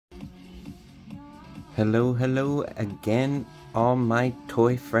Hello again, all my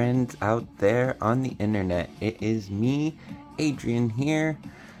toy friends out there on the internet. It is me, Adrian, here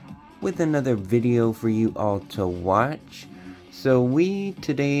with another video for you all to watch. So we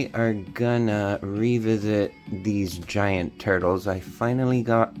today are gonna revisit these giant turtles. I finally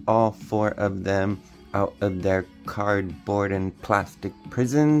got all 4 of them out of their cardboard and plastic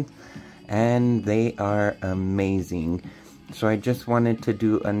prisons, and they are amazing. So I just wanted to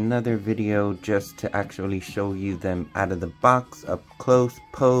do another video just to actually show you them out of the box, up close,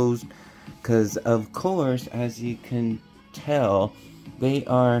 posed, because of course, as you can tell, they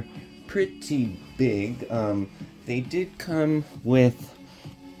are pretty big. They did come with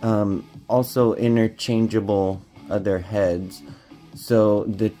also interchangeable other heads, so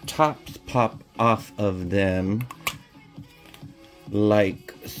the tops pop off of them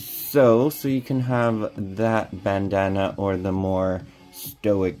like so you can have that bandana or the more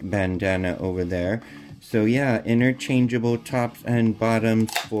stoic bandana over there. So yeah, interchangeable tops and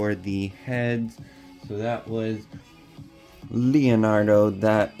bottoms for the heads. So that was Leonardo,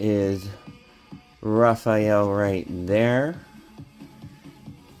 that is Raphael right there.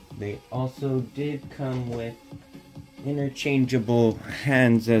 They also did come with interchangeable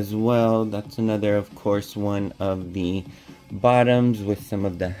hands as well. That's another, of course, one of the bottoms with some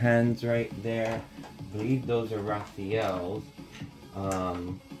of the hands right there. I believe those are Raphael's.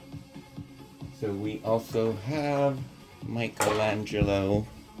 So we also have Michelangelo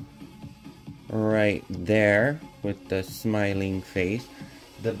right there with the smiling face.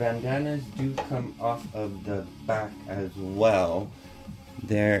 The bandanas do come off of the back as well.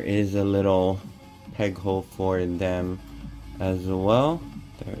 There is a little peg hole for them as well.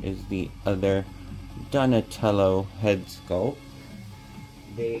 There is the other Donatello head sculpt.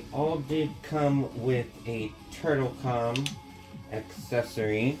 They all did come with a TurtleCom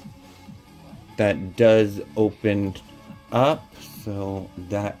accessory that does open up, so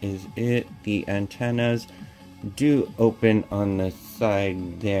that is it. The antennas do open on the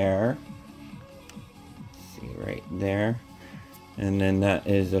side there. See right there, and then that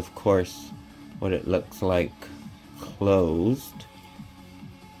is of course what it looks like closed.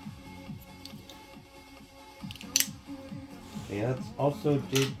 They also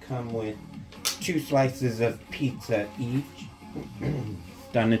did come with 2 slices of pizza each.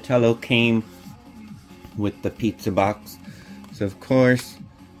 Donatello came with the pizza box, so of course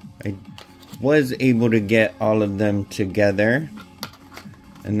I was able to get all of them together.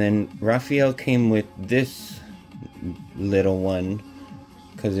 And then Raphael came with this little one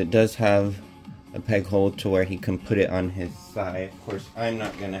because it does have a peg hole to where he can put it on his side. Of course, I'm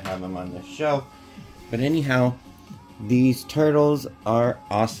not going to have him on the shelf, but anyhow, these turtles are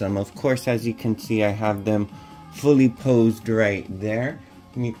awesome. Of course, as you can see, I have them fully posed right there.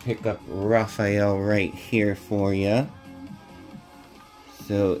 Let me pick up Raphael right here for you.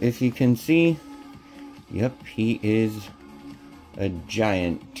 So if you can see, yep, he is a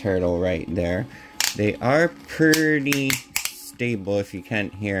giant turtle right there. They are pretty stable if you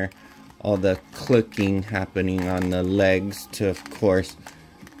can't hear all the clicking happening on the legs to, of course,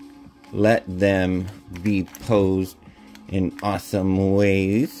 let them be posed in awesome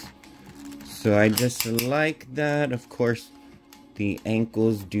ways. So I just like that. Of course, the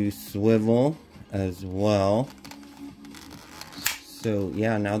ankles do swivel as well. So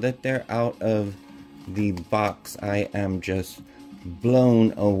yeah, now that they're out of the box, I am just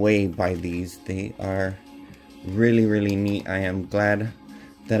blown away by these. They are really neat. I am glad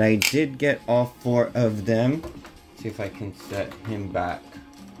that I did get all 4 of them. See if I can set him back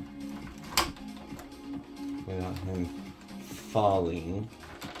without him falling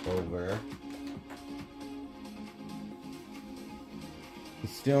over. He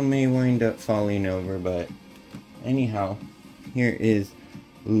still may wind up falling over, but anyhow, here is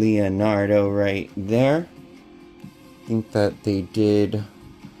Leonardo right there. I think that they did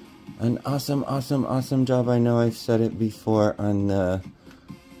an awesome job. I know I've said it before on the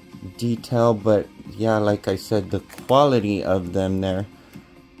detail, but yeah, like I said, the quality of them, they're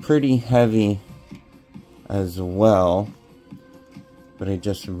pretty heavy as well. But I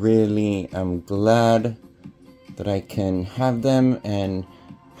just really am glad that I can have them and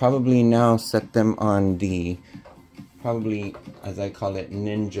probably now set them on the, probably as I call it,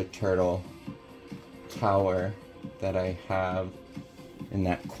 Ninja Turtle tower that I have in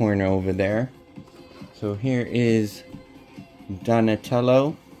that corner over there. So here is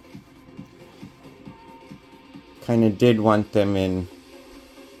Donatello. Kind of did want them in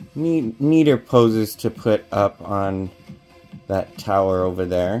neater poses to put up on that tower over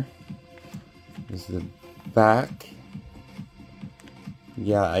there. This is the back.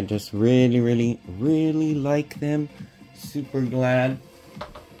 yeah, I just really like them. Super glad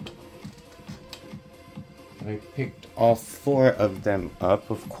I picked all 4 of them up.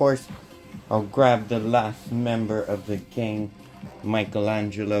 Of course, I'll grab the last member of the gang,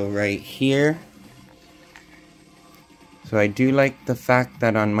 Michelangelo, right here. So I do like the fact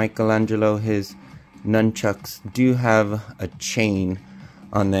that on Michelangelo, his nunchucks do have a chain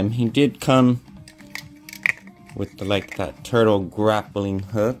on them. He did come with like that turtle grappling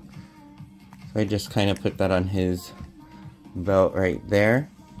hook. So I just kind of put that on his belt right there.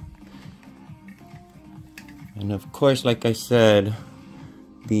 And of course, like I said,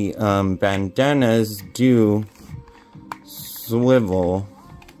 the bandanas do swivel.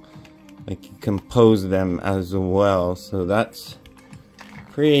 Like you can pose them as well. So that's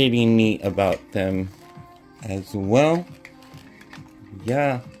pretty neat about them as well.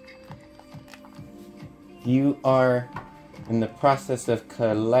 Yeah. You are in the process of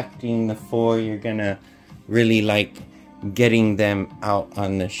collecting the 4. You're gonna really like getting them out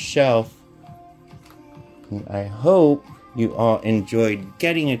on the shelf. I hope you all enjoyed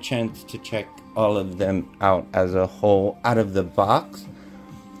getting a chance to check all of them out as a whole out of the box.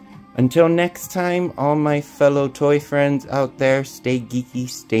 Until next time, all my fellow toy friends out there, stay geeky,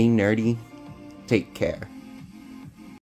 stay nerdy, take care.